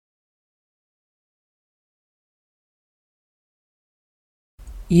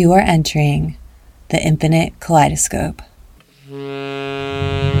You are entering the infinite kaleidoscope.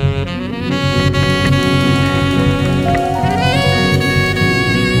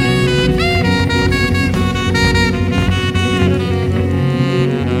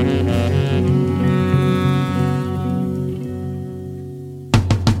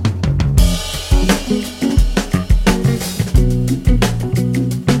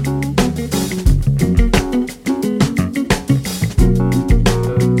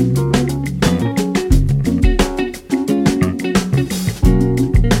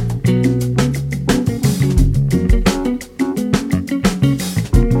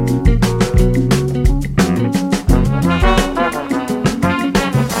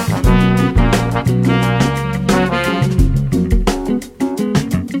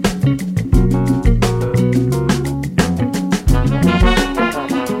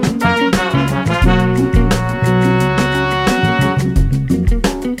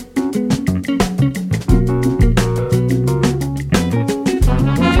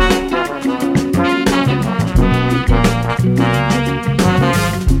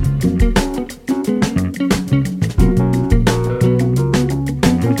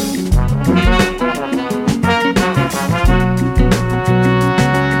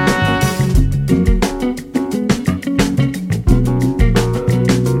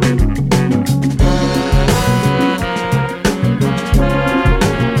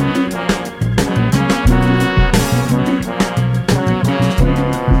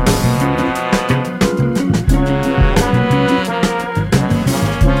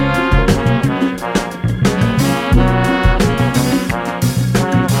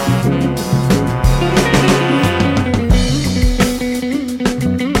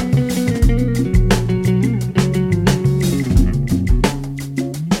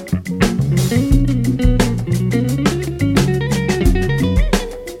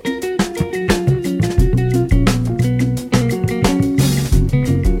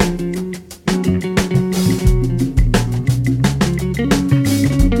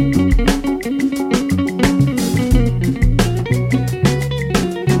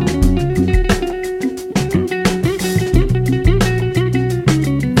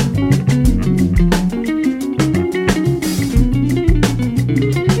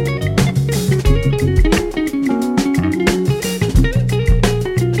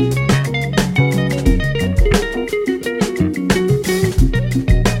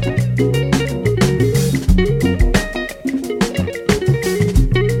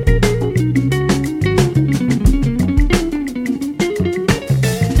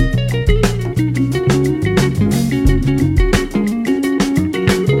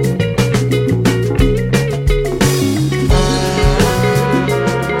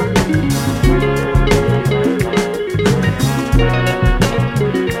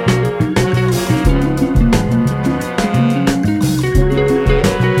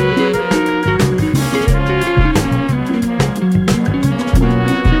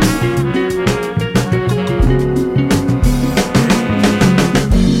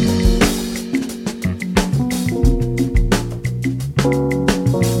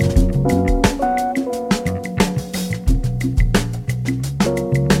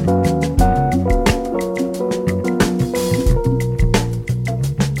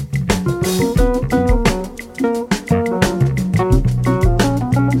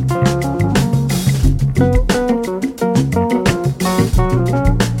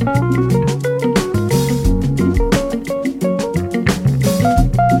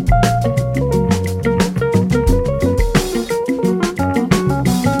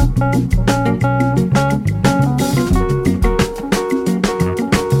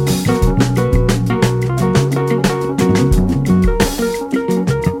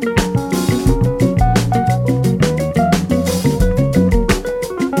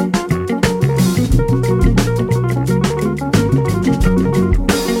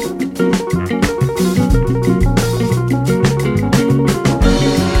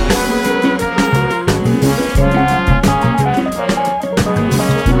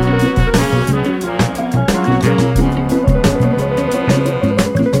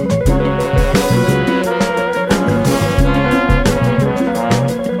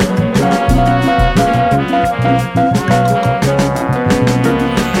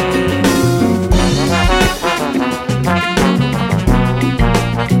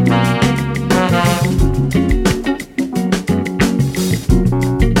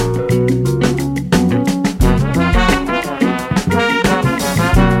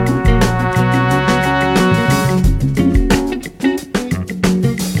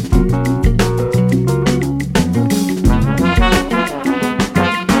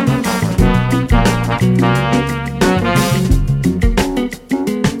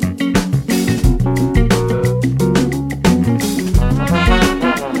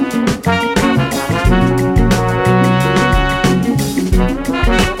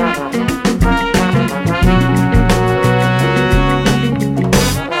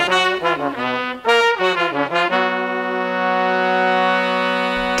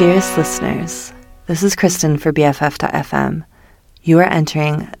 Dearest listeners, this is Kristen for BFF.fm. You are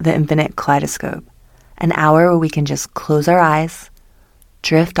entering the infinite kaleidoscope, an hour where we can just close our eyes,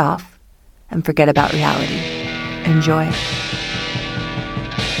 drift off, and forget about reality. Enjoy.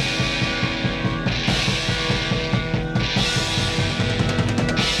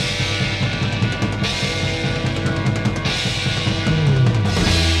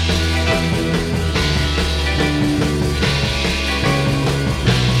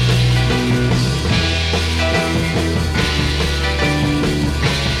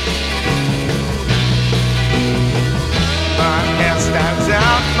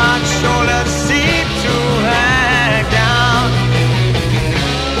 My shoulders seem to hang down.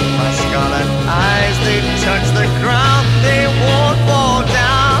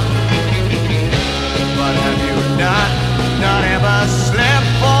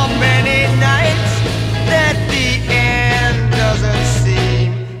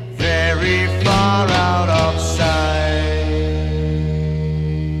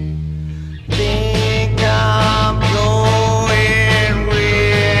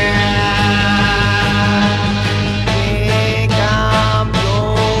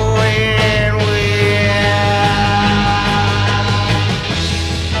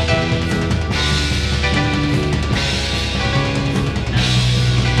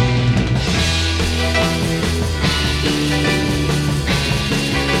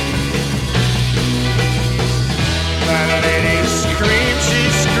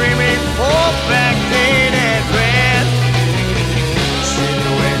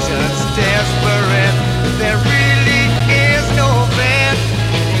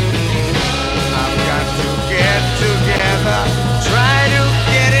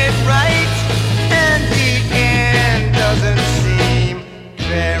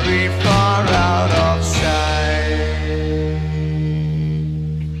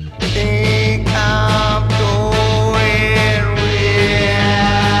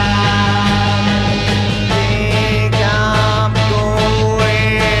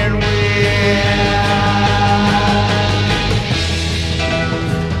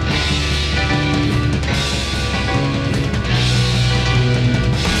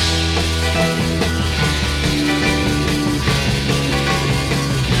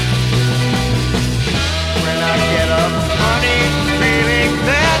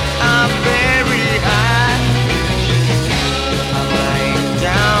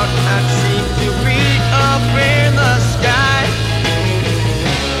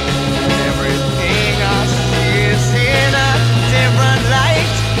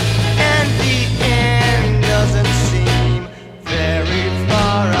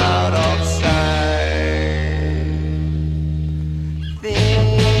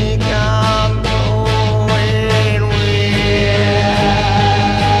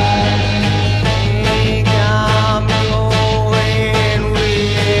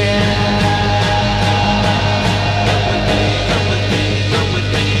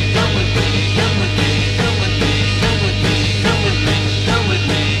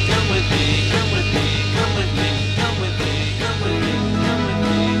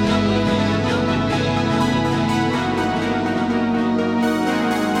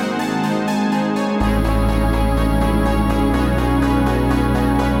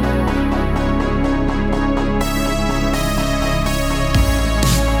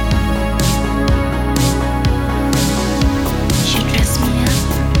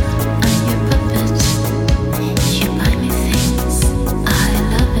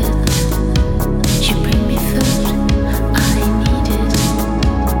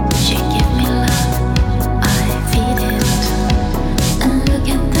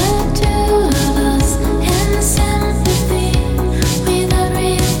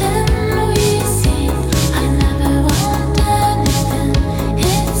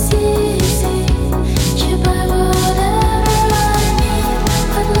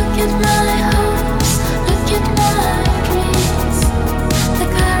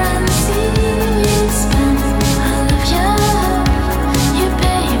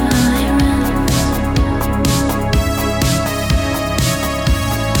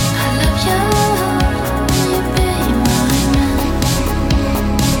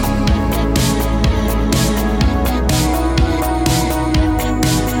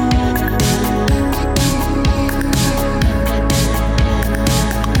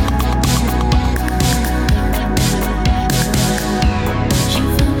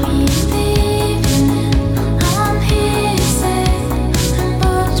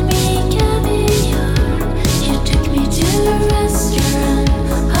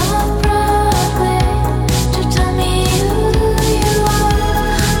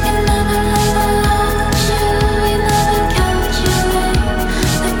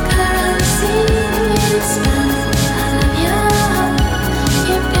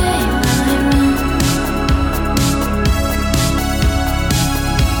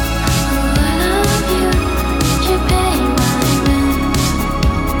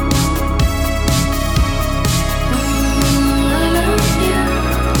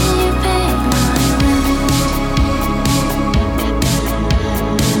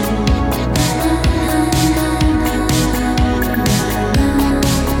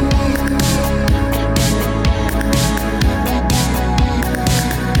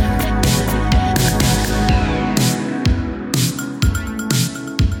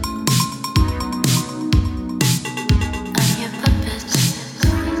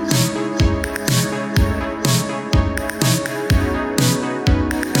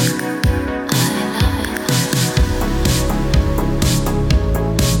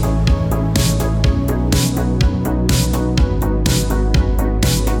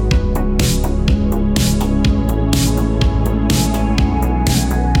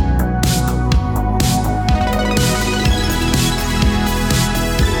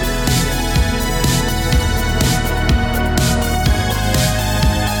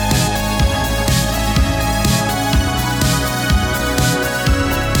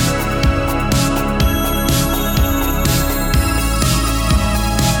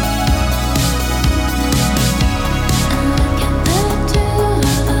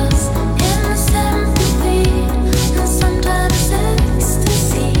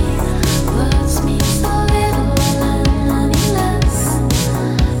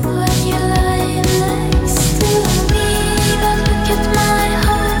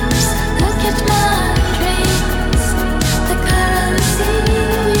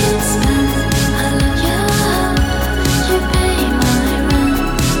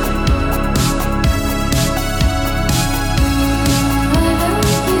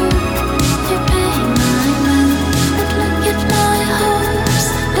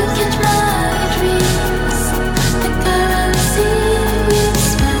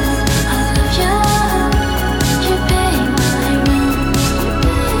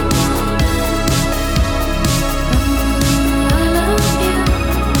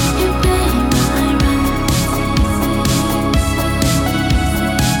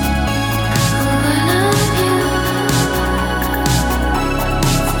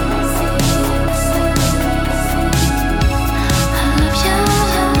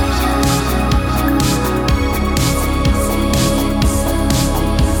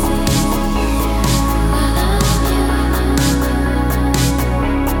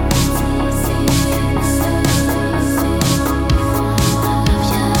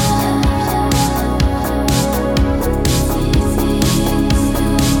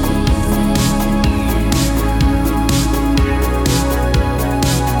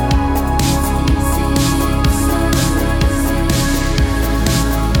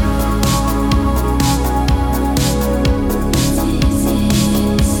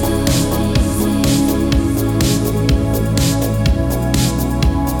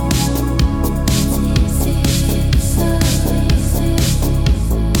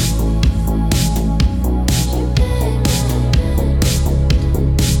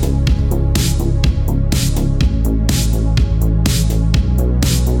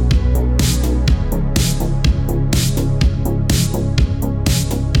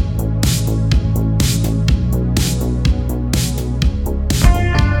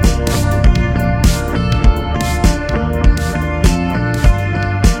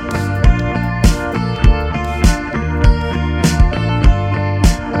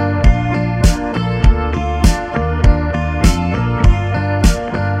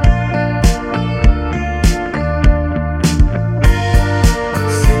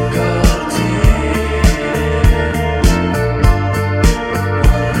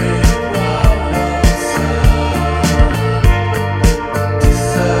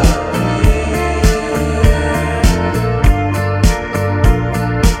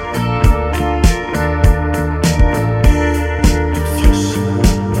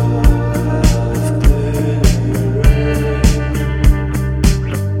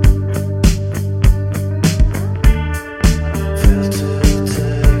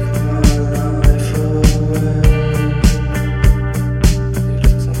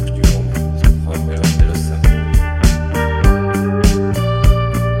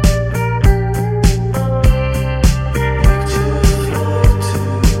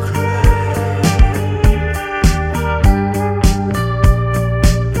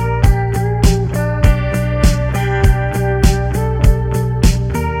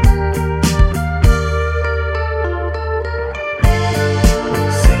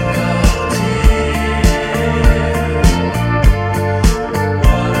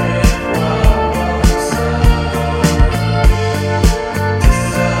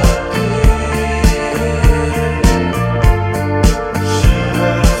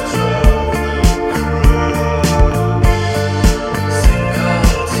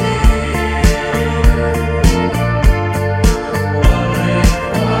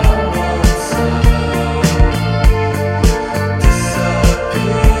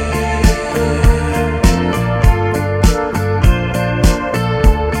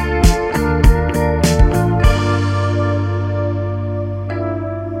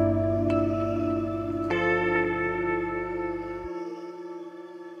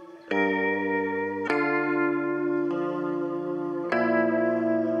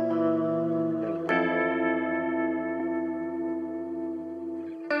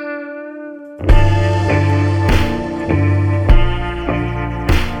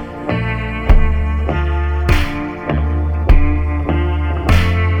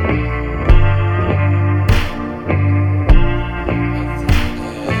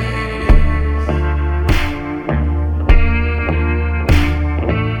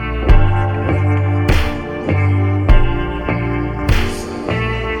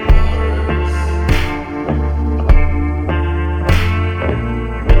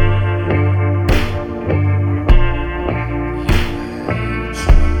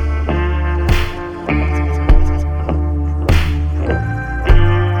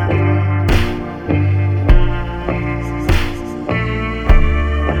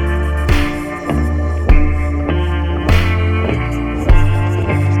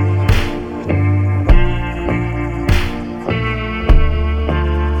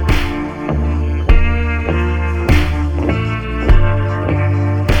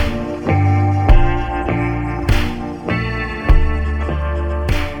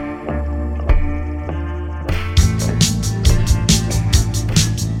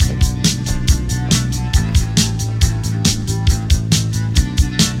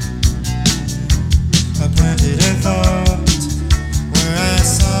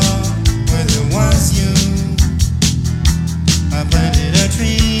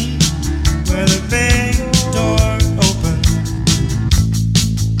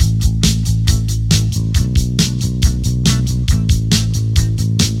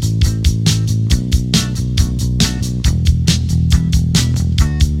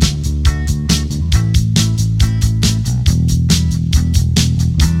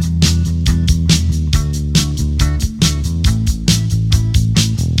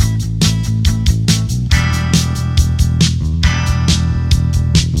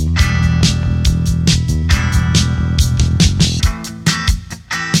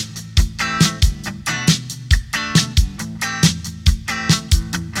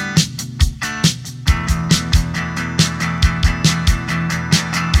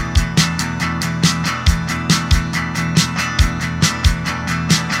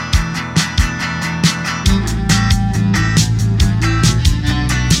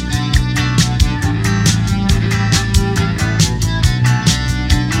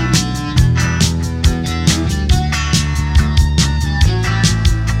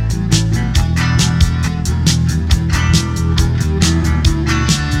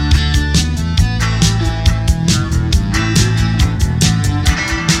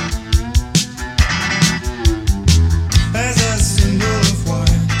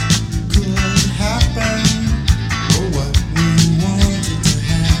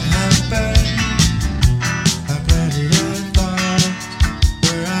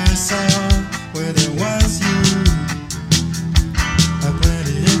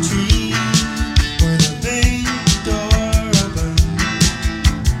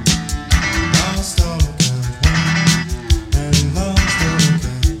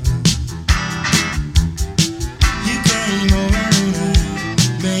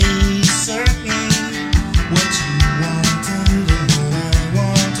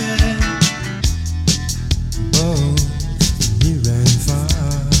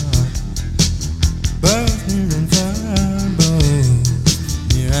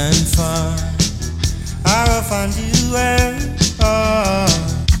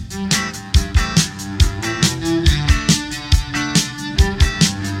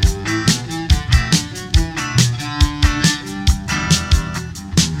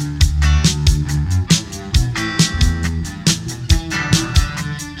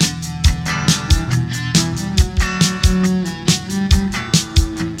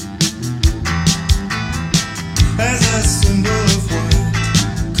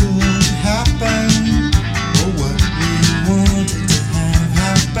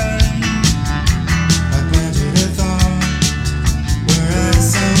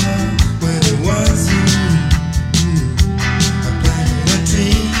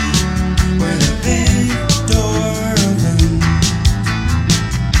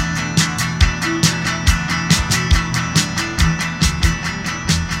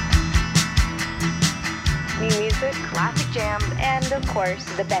 course,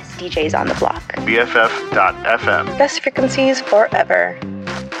 the best DJs on the block. BFF.FM. Best frequencies forever.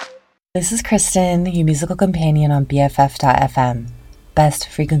 This is Kristen, your musical companion on BFF.FM. Best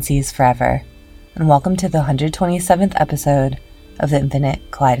frequencies forever. And welcome to the 127th episode of the Infinite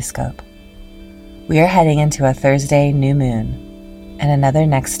Kaleidoscope. We are heading into a Thursday new moon and another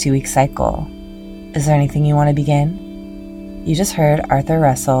next 2-week cycle. Is there anything you want to begin? You just heard Arthur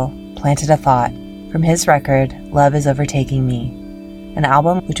Russell Planted a Thought from his record Love Is Overtaking Me, an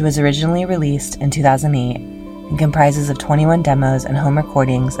album which was originally released in 2008 and comprises of 21 demos and home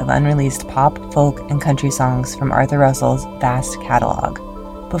recordings of unreleased pop, folk, and country songs from Arthur Russell's vast catalog.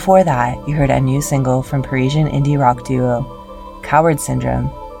 Before that, you heard a new single from Parisian indie rock duo Coward Syndrome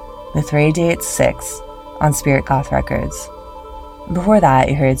with Radiate 6 on Spirit Goth Records. Before that,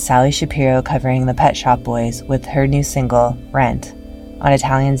 you heard Sally Shapiro covering the Pet Shop Boys with her new single, Rent, on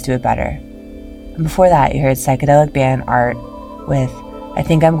Italians Do It Better. And before that, you heard psychedelic band Art with I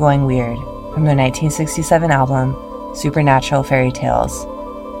Think I'm Going Weird from their 1967 album, Supernatural Fairy Tales.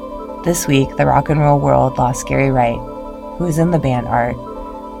 This week, the rock and roll world lost Gary Wright, who was in the band Art,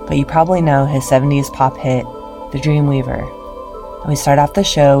 but you probably know his 70s pop hit, The Dreamweaver. And we start off the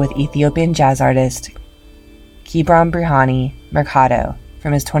show with Ethiopian jazz artist Kibram Brihani Mercado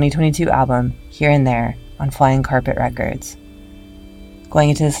from his 2022 album, Here and There, on Flying Carpet Records. Going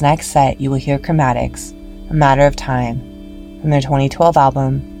into this next set, you will hear Chromatics, A Matter of Time, from their 2012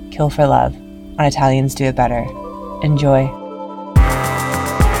 album, Kill for Love, on Italians Do It Better. Enjoy.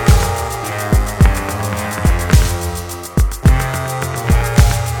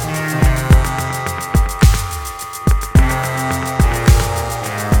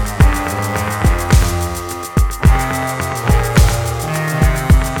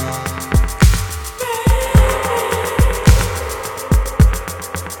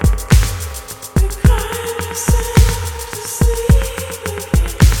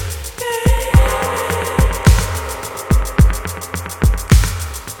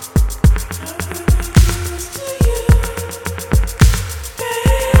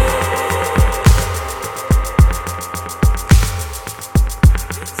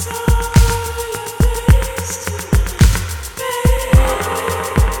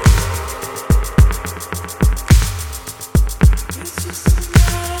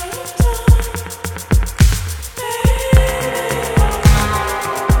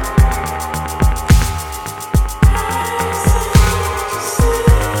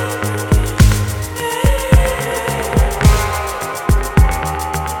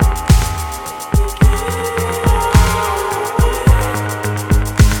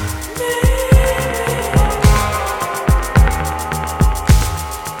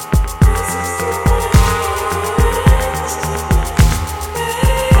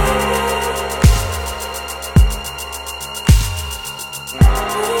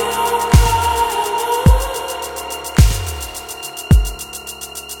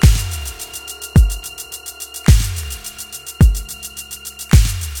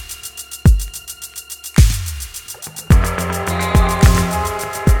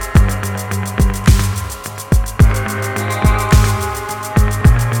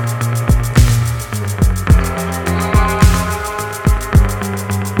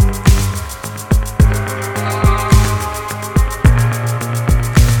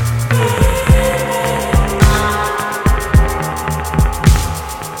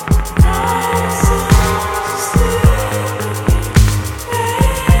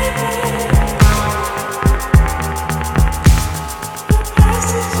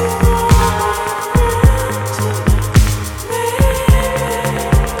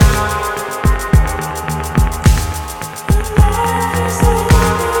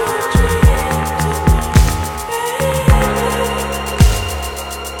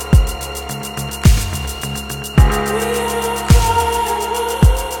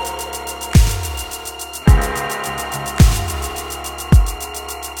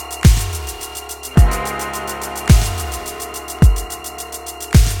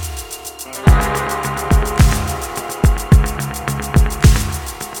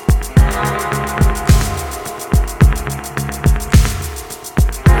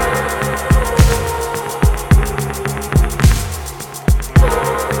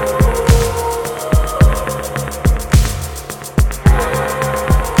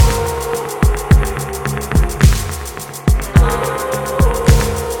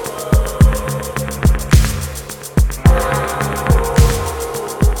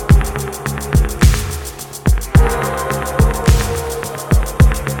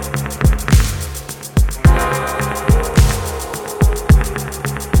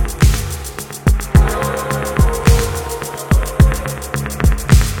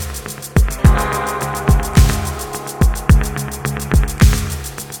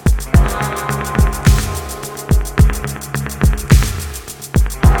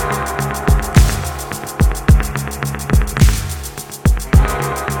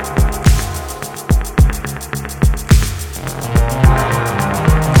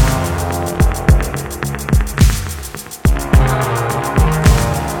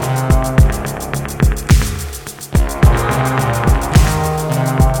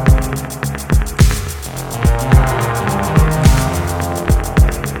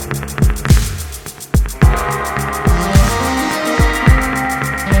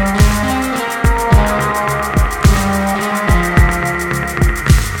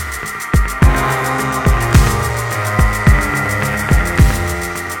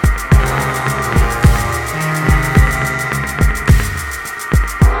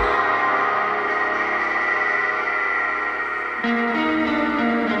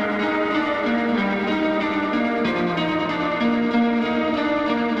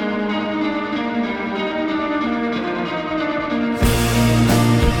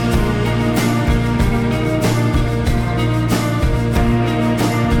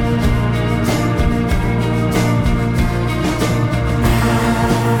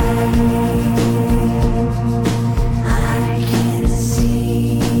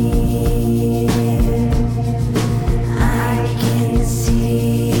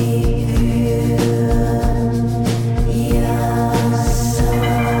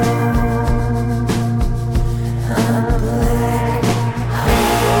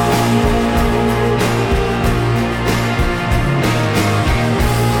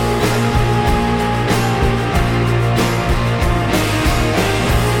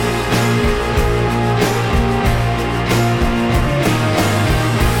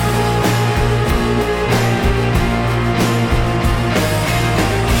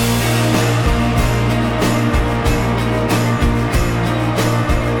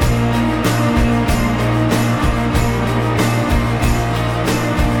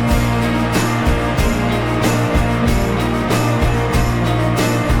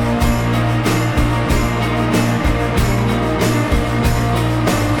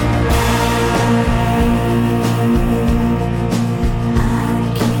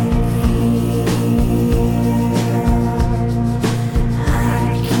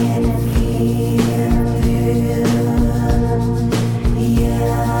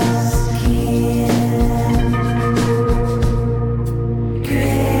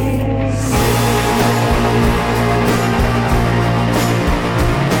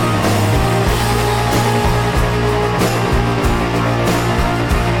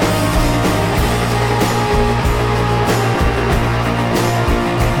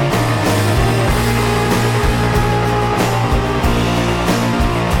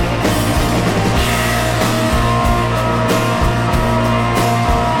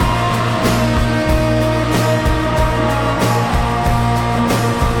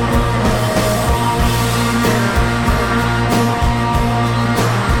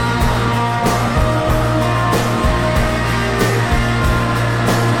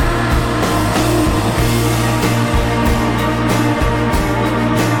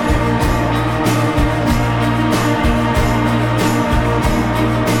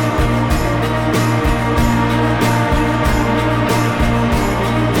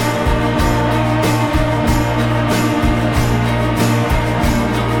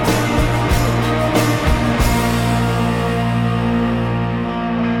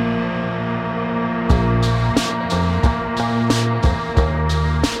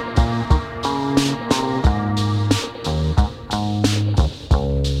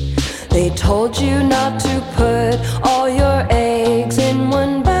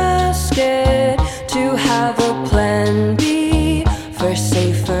 ask it to have a plan B for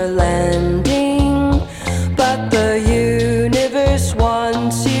safer landing. But the universe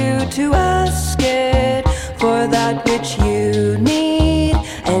wants you to ask it for that which you need,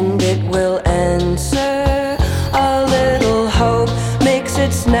 and it will answer. A little hope makes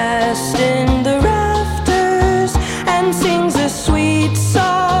its nest in the rafters and sings a sweet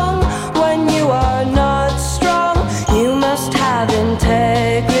song. When you are not strong, you must have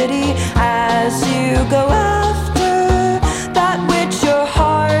integrity as you go after that which your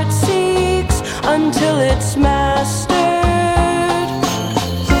heart seeks until it's mastered.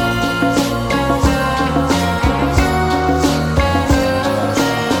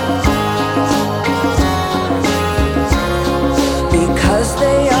 Because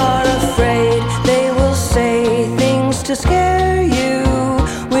they are afraid, they will say things to scare you.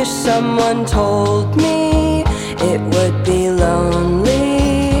 Wish someone told me it would be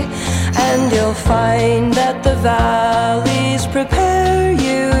lonely, and you'll find that the valleys prepare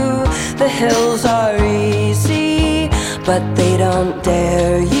you. The hills are easy, but they don't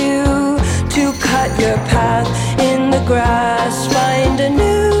dare you to cut your path in the grass. Find a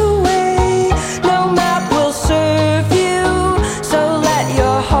new way, no map will serve you, so let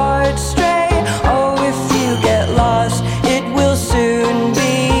your heart stray. Oh, if you get lost, it will soon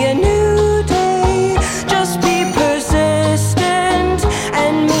be a new day. Just be persistent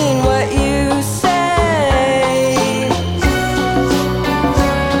and mean what you say.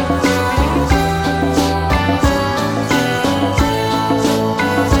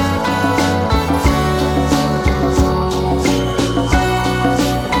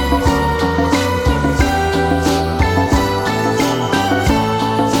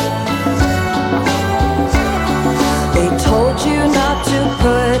 They told you not to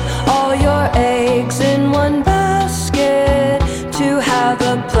put all your eggs in one basket, to have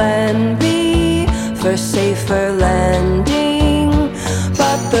a plan B for safer landing.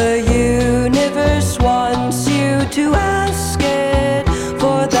 But the universe wants you to ask it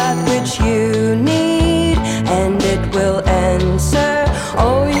for that which you need, and it will answer.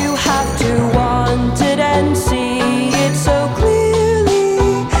 Oh, you have to want it and see it so clearly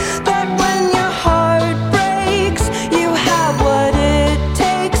that when your heart breaks, you have what it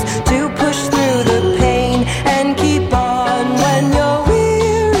takes to push through the pain and keep on when you're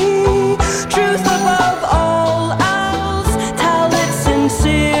weary. Truth above all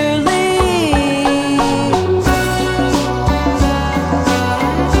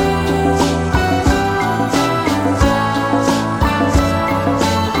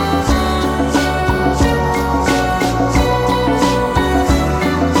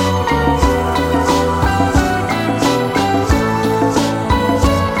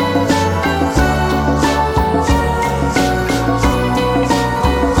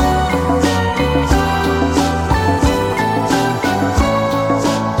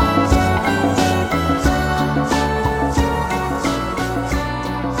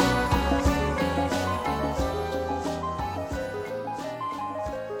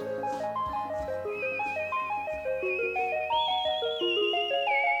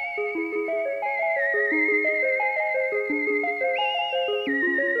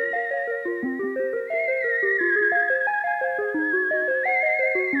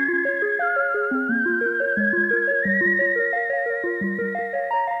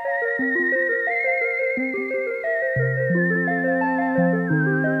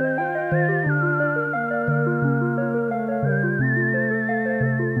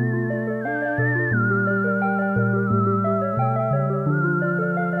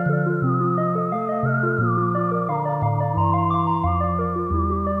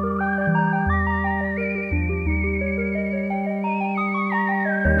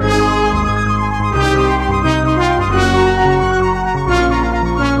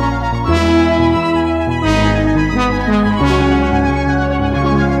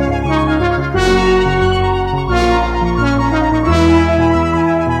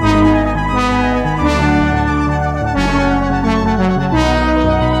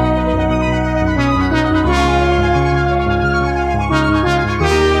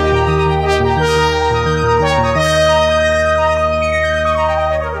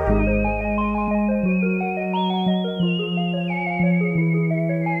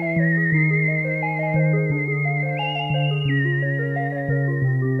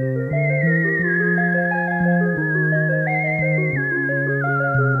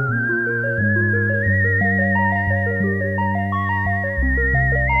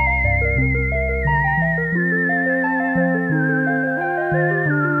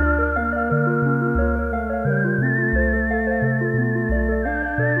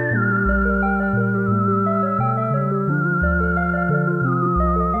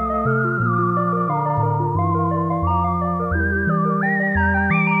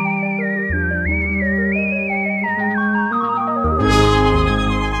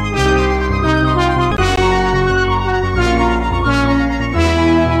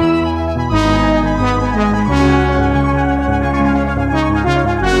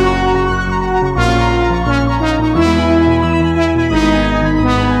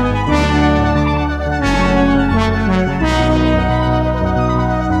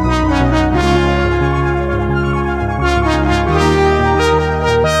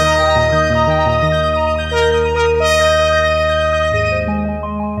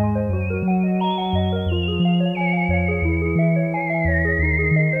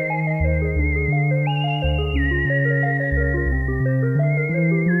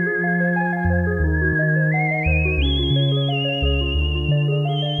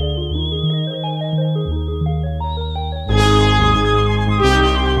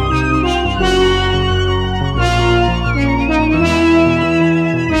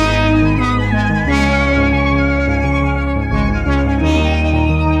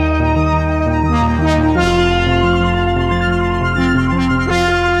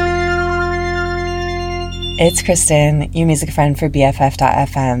It's Kristen, your music friend for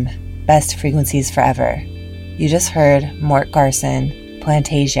BFF.FM, best frequencies forever. You just heard Mort Garson,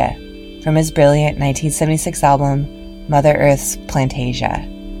 Plantasia, from his brilliant 1976 album, Mother Earth's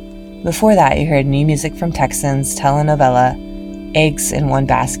Plantasia. Before that, you heard new music from Texans' telenovela, Eggs in One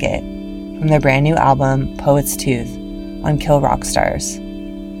Basket, from their brand new album, Poet's Tooth, on Kill Rock Stars.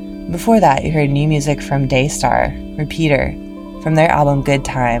 Before that, you heard new music from Daystar, Repeater, from their album Good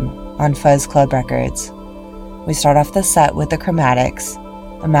Time, on Fuzz Club Records. We start off the set with The Chromatics,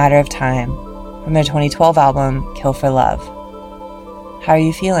 A Matter of Time, from their 2012 album, Kill for Love. How are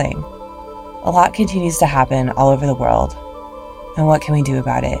you feeling? A lot continues to happen all over the world, and what can we do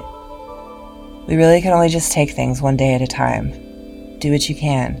about it? We really can only just take things one day at a time. Do what you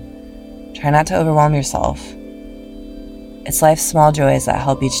can. Try not to overwhelm yourself. It's life's small joys that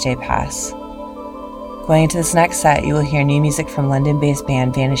help each day pass. Going into this next set, you will hear new music from London-based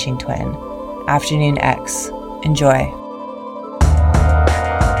band Vanishing Twin, Afternoon X. Enjoy.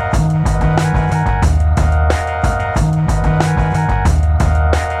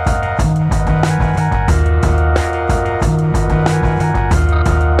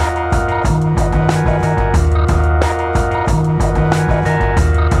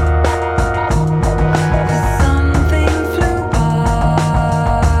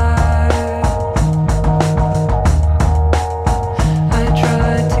 I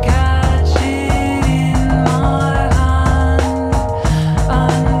tried to catch it in my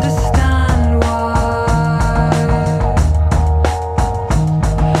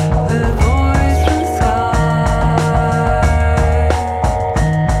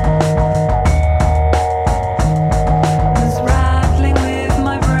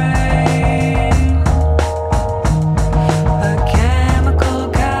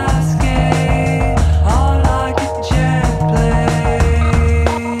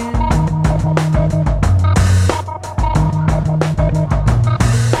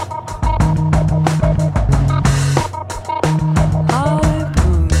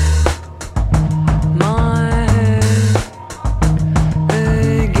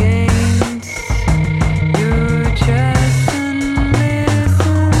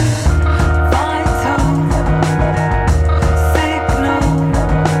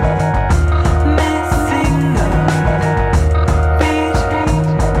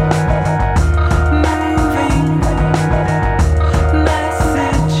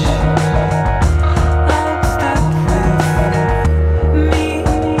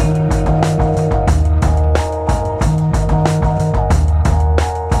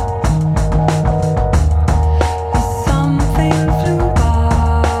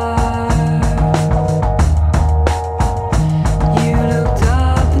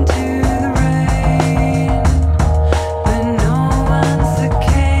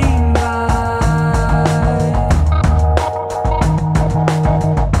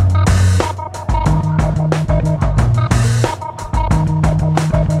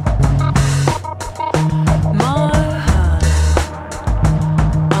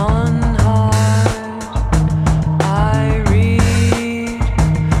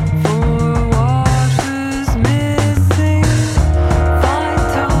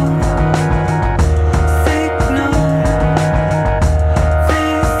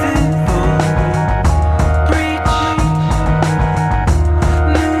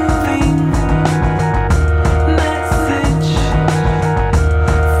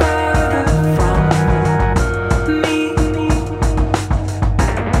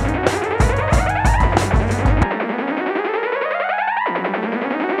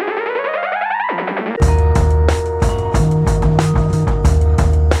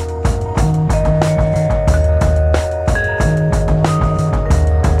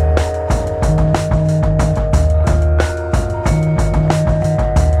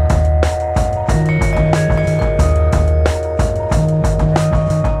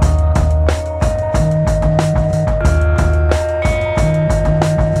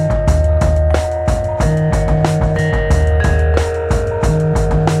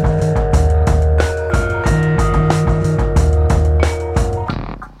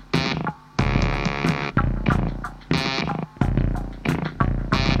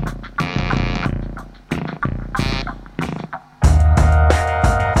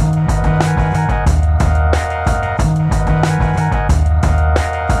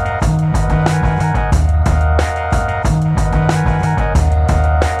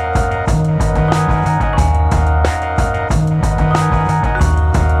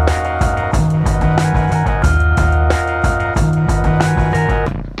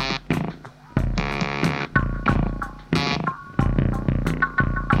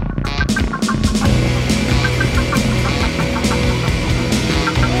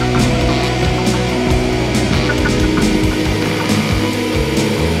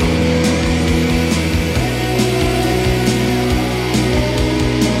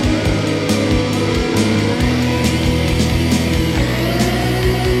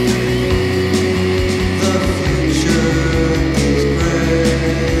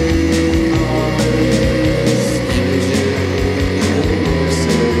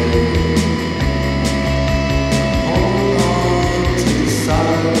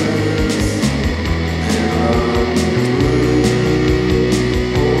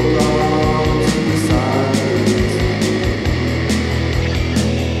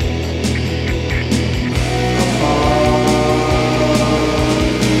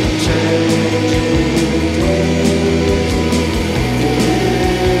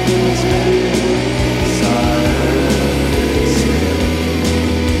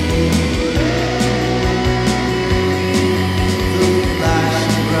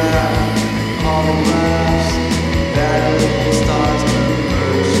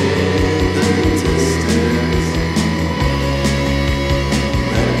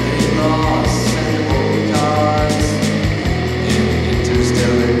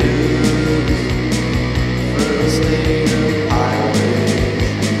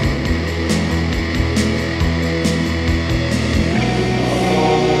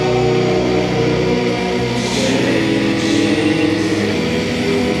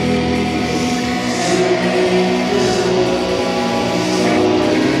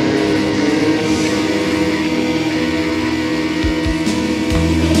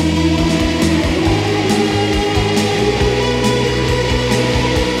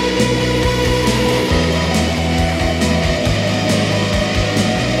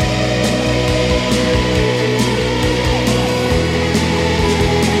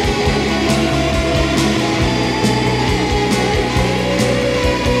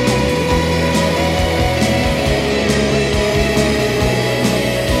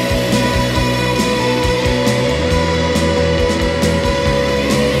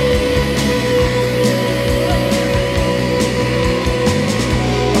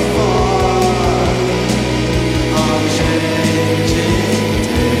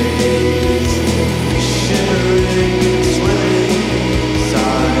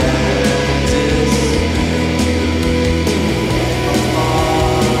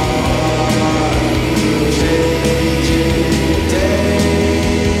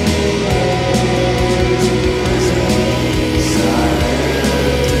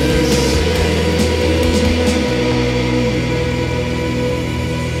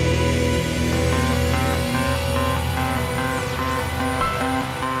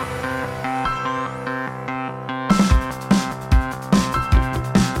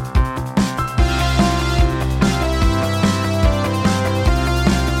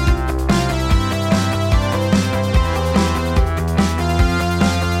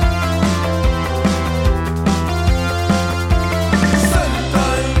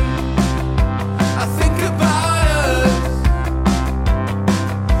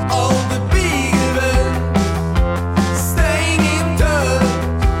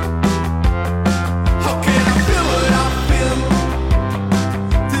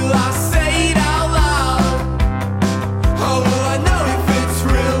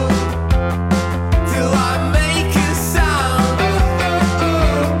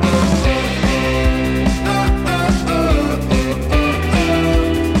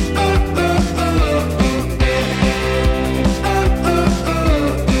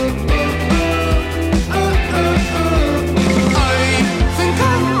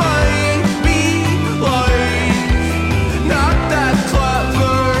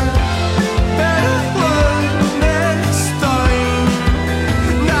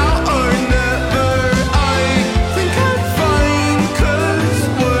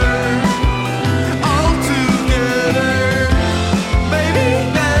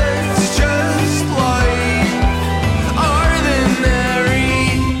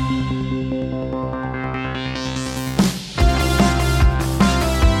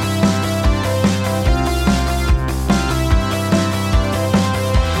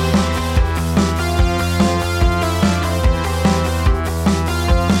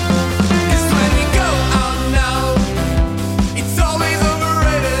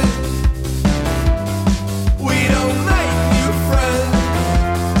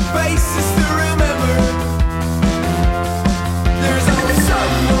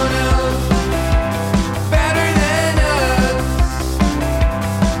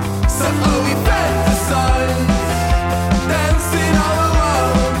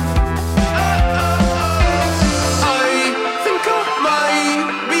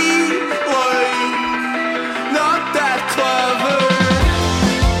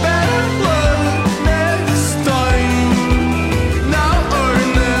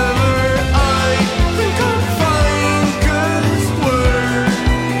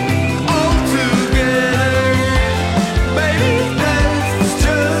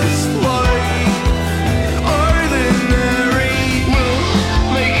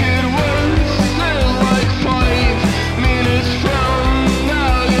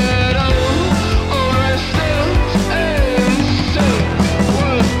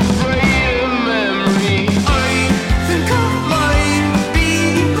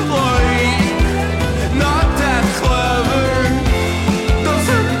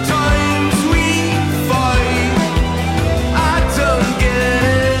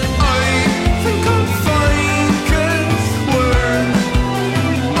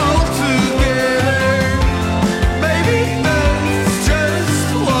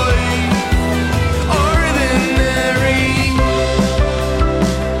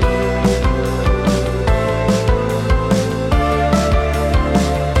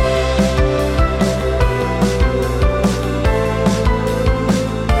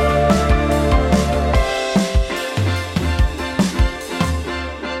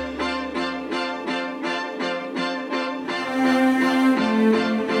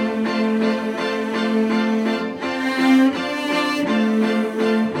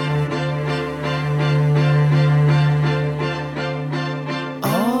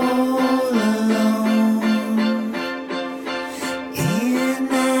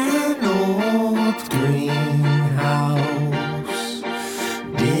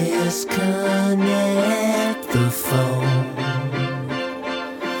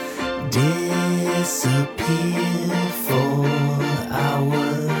disappear for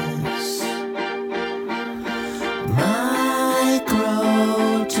hours.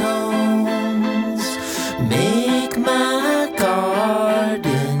 Microtones make my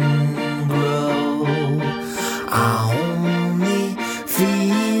garden grow. I only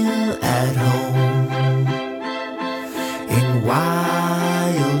feel at home in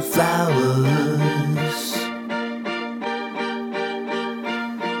wildflowers,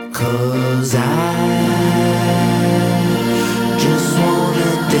 'cause I just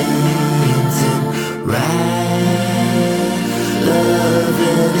wanna dance and write love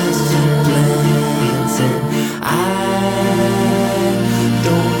letters to plants, and I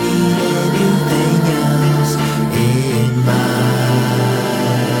don't need anything else in my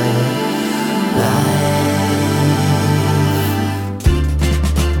life.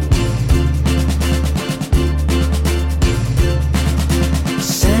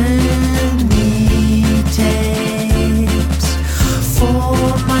 Send me tapes for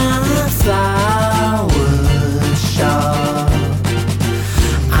my flower shop.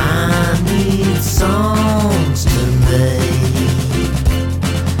 I need songs to make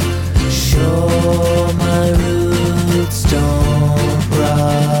sure my roots don't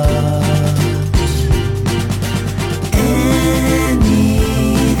rot.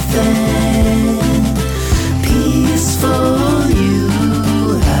 Anything peaceful you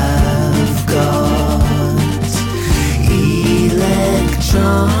have got,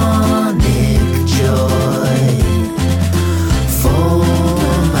 electronic joy for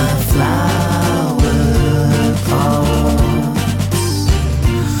my flower pots,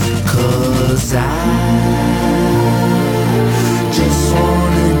 'cause I just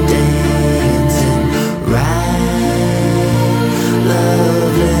wanna dance and write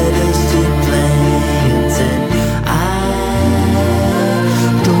love letters to plants, and I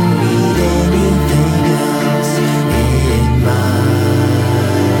don't need anything else in my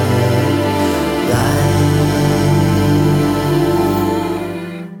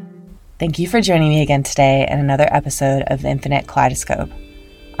life. Thank you for joining me again today in another episode of the Infinite Kaleidoscope.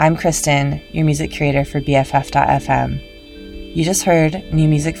 I'm Kristen, your music curator for BFF.FM. You just heard new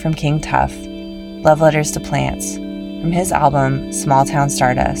music from King Tuff, Love Letters to Plants, from his album Small Town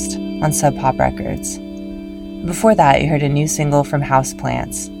Stardust on Sub Pop Records. Before that, you heard a new single from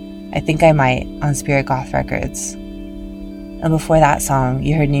Houseplants, I Think I Might, on Spirit Goth Records. And before that song,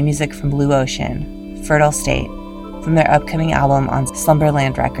 you heard new music from Blue Ocean, Fertile State, from their upcoming album on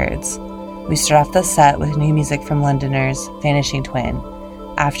Slumberland Records. We start off the set with new music from Londoners Vanishing Twin,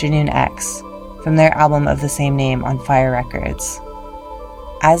 Afternoon X, from their album of the same name on Fire Records.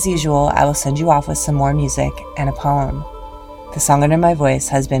 As usual, I will send you off with some more music and a poem. The song under my voice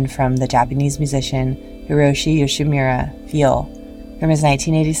has been from the Japanese musician Hiroshi Yoshimura, Feel, from his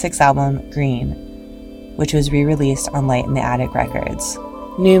 1986 album Green, which was re-released on Light in the Attic Records.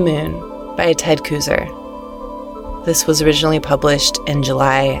 New Moon by Ted Kuzer. This was originally published in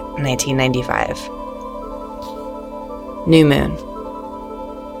July 1995. New Moon.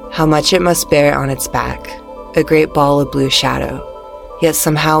 How much it must bear on its back, a great ball of blue shadow, yet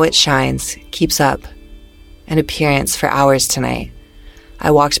somehow it shines, keeps up, an appearance for hours tonight. I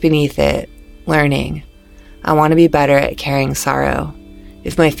walked beneath it, learning. I want to be better at carrying sorrow.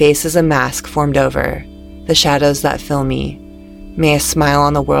 If my face is a mask formed over the shadows that fill me, may I smile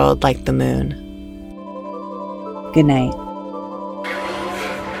on the world like the moon. Good night.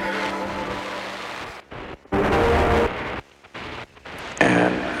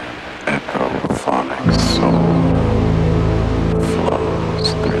 An echophonic soul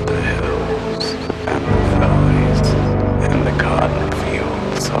flows through the hills and the valleys and the cotton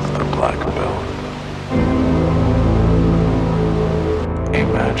fields of the Black Belt. A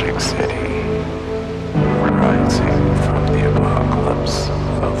magic city rising from the apocalypse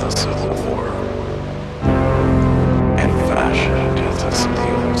of the Civil War, and fashioned as a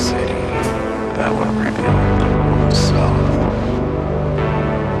steel city that would reveal the world's self.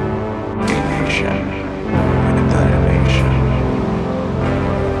 A nation within a nation,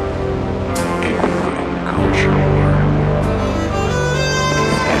 a growing culture war,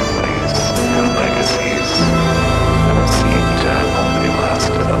 families and legacies that seem to have only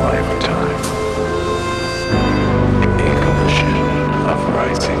lasted a lifetime. A collision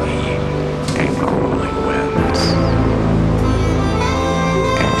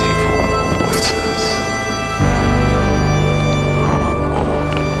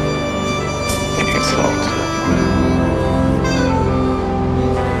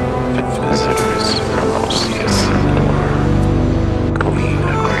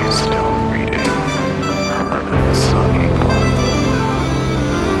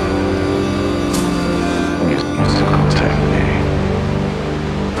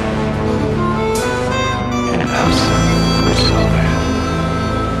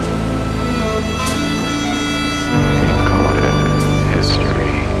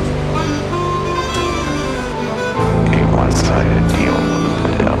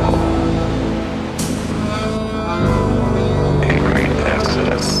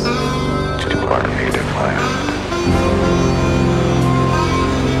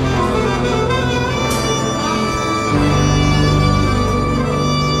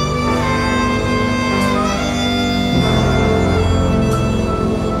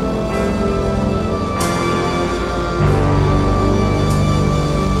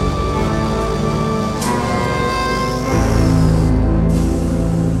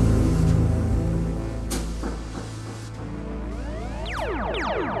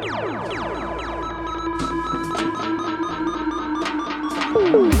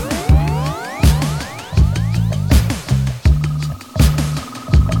Talking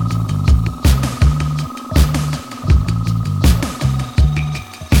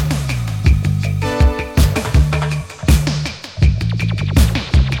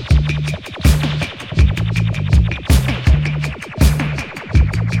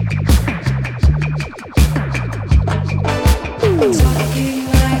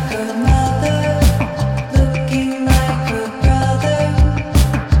like a mother, looking like a brother,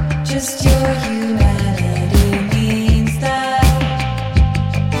 just your humanity.